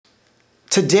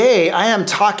Today I am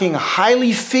talking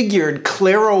highly figured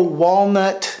Claro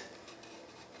walnut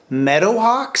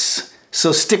meadowhawks,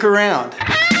 so stick around.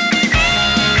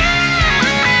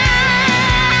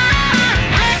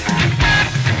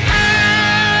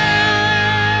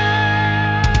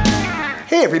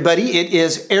 Hey everybody, it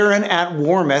is Aaron at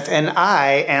Walnut, and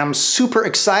I am super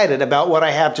excited about what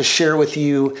I have to share with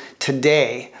you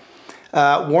today.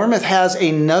 Walnut has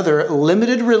another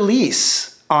limited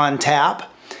release on tap,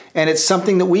 and it's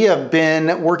something that we have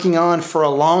been working on for a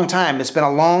long time. It's been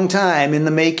a long time in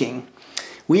the making.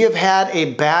 We have had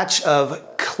a batch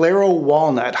of Claro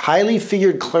walnut, highly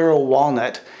figured Claro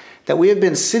walnut, that we have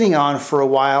been sitting on for a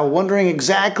while, wondering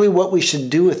exactly what we should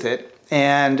do with it.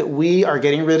 And we are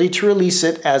getting ready to release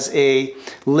it as a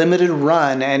limited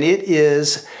run, and it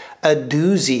is a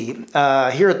doozy.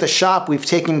 Here at the shop, we've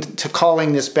taken to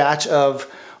calling this batch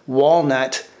of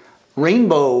walnut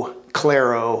Rainbow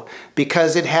Claro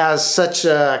because it has such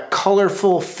a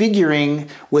colorful figuring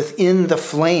within the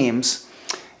flames,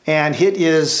 and it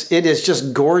is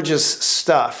just gorgeous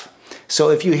stuff. So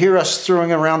if you hear us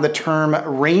throwing around the term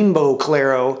Rainbow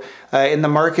Claro in the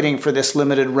marketing for this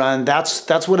limited run,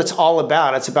 that's what it's all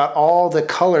about. It's about all the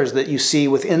colors that you see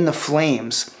within the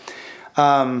flames.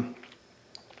 And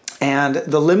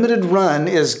the limited run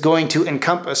is going to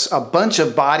encompass a bunch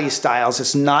of body styles.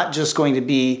 It's not just going to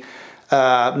be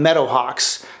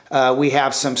meadowhawks. We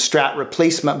have some strat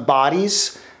replacement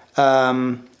bodies.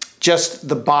 Just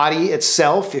the body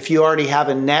itself. If you already have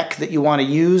a neck that you want to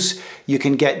use, you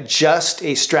can get just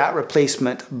a strat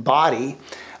replacement body.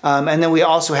 And then we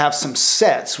also have some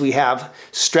sets. We have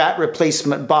strat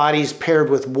replacement bodies paired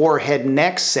with warhead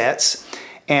neck sets,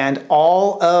 and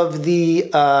all of the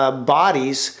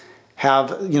bodies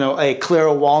have, a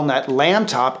Claro walnut lamb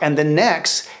top, and the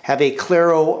necks have a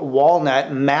Claro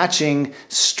walnut matching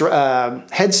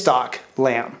headstock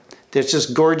lamb. It's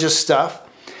just gorgeous stuff.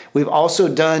 We've also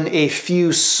done a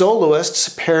few soloists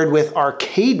paired with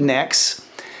arcade necks,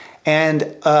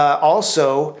 and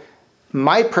also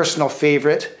my personal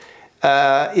favorite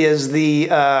is the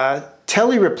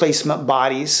telly replacement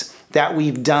bodies that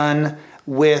we've done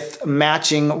with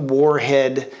matching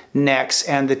warhead necks.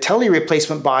 And the telly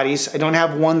replacement bodies, I don't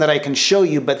have one that I can show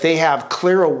you, but they have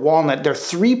Claro walnut. They're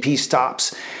three-piece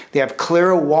tops. They have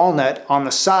Claro walnut on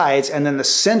the sides, and then the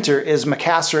center is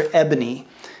Macassar ebony.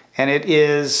 And it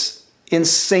is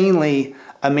insanely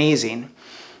amazing.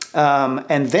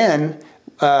 And then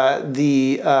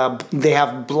they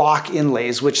have block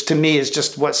inlays, which to me is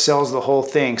just what sells the whole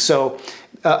thing. So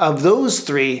of those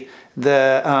three,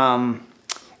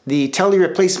 the telly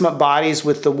replacement bodies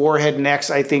with the warhead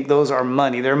necks, I think those are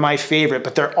money. They're my favorite,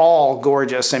 but they're all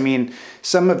gorgeous. I mean,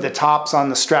 some of the tops on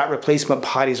the strat replacement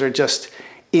bodies are just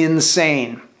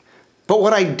insane. But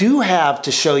what I do have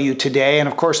to show you today, and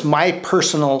of course my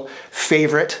personal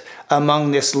favorite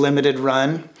among this limited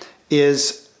run,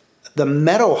 is the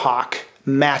Meadowhawk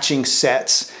matching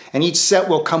sets. And each set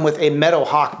will come with a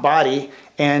Meadowhawk body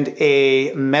and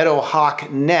a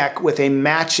Meadowhawk neck with a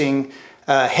matching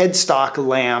headstock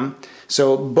lamb.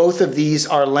 So both of these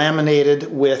are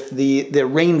laminated with the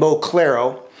Rainbow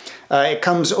Claro. It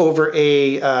comes over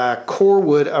a core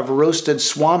wood of roasted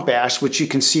swamp ash, which you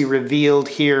can see revealed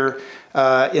here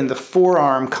in the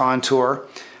forearm contour.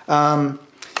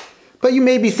 But you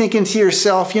may be thinking to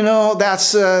yourself, that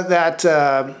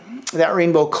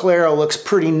Rainbow Claro looks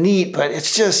pretty neat, but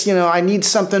it's just, I need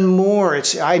something more.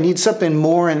 I need something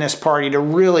more in this party to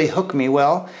really hook me.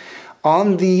 Well,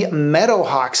 on the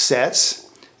Meadowhawk sets,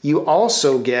 you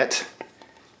also get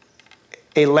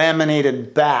a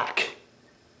laminated back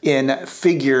in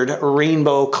figured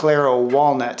Rainbow Claro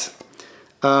walnut.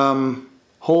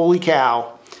 Holy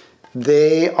cow.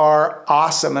 They are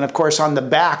awesome. And of course on the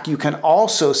back you can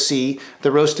also see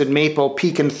the roasted maple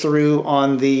peeking through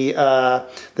on the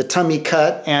tummy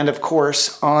cut, and of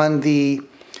course on the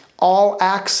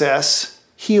all-access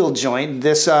heel joint.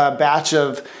 This batch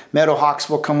of Meadowhawks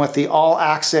will come with the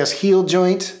all-access heel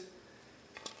joint,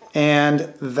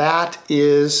 and that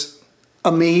is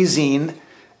amazing.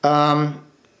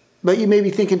 But you may be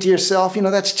thinking to yourself,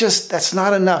 that's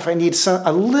not enough. I need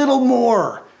a little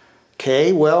more.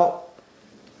 Okay, well,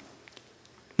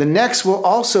 the necks will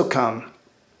also come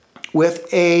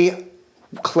with a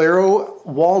Claro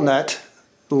walnut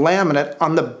laminate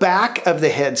on the back of the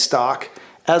headstock,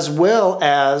 as well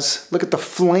as, look at the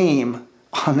flame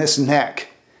on this neck.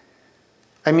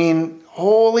 I mean,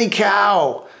 holy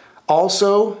cow.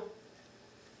 Also,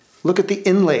 look at the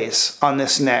inlays on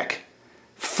this neck.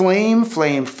 Flame,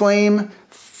 flame, flame,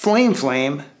 flame,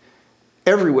 flame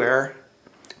everywhere.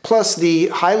 Plus the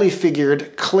highly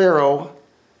figured Claro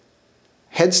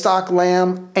headstock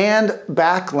lamb and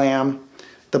back lamb.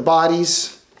 The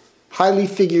bodies, highly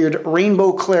figured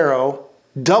rainbow Claro,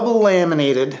 double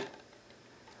laminated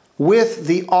with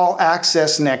the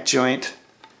all-access neck joint.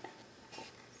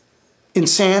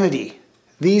 Insanity.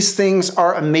 These things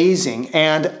are amazing,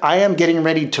 and I am getting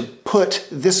ready to put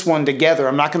this one together.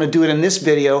 I'm not going to do it in this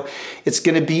video. It's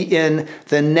going to be in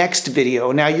the next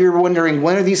video. Now you're wondering,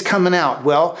 when are these coming out?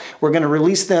 Well, we're going to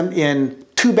release them in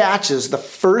 2 batches. The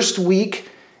first week,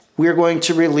 we're going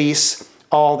to release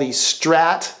all the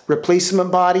Strat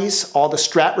replacement bodies, all the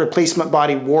Strat replacement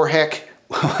body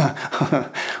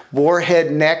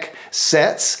warhead neck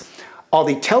sets, all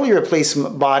the Telly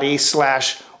replacement body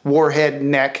 / warhead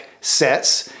neck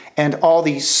sets, and all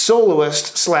the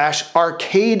soloist /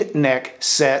 arcade neck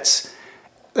sets.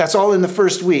 That's all in the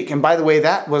first week. And by the way,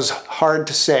 that was hard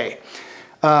to say.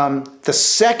 The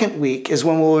second week is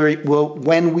when we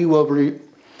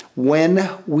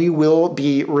will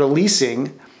be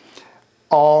releasing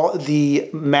all the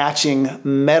matching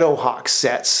Meadowhawk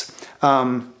sets.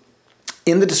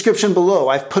 In the description below,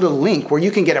 I've put a link where you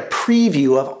can get a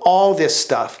preview of all this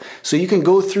stuff. So you can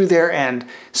go through there and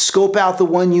scope out the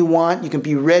one you want. You can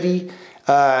be ready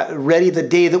the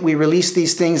day that we release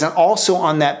these things. And also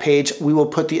on that page, we will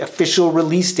put the official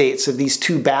release dates of these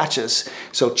 2 batches.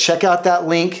 So check out that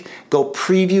link, go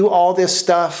preview all this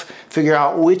stuff, figure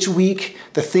out which week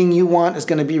the thing you want is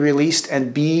going to be released,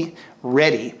 and be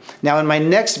ready. Now in my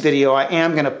next video, I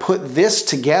am going to put this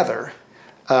together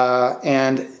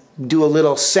and do a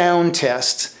little sound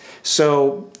test.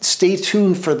 So stay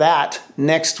tuned for that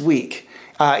next week.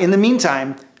 In the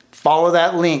meantime, follow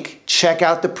that link. Check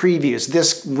out the previews.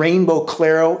 This rainbow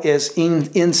Claro is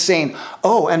insane.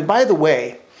 Oh, and by the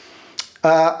way,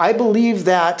 I believe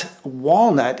that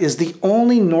walnut is the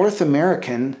only North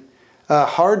American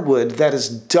hardwood that is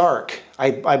dark.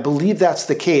 I believe that's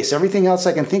the case. Everything else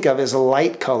I can think of is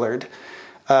light colored.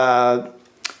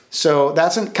 So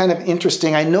that's kind of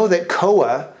interesting. I know that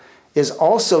koa is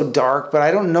also dark, but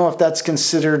I don't know if that's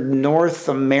considered North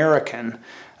American.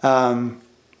 But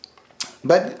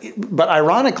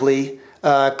ironically,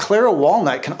 Claro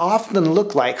walnut can often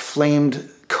look like flamed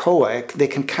koa. They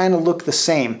can kind of look the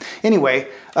same. Anyway,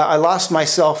 I lost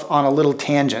myself on a little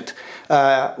tangent.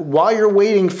 While you're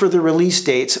waiting for the release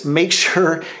dates, make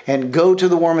sure and go to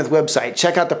the Walnut website.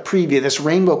 Check out the preview. This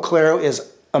rainbow Claro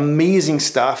is amazing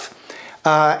stuff.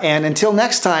 And until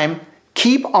next time,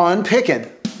 keep on picking.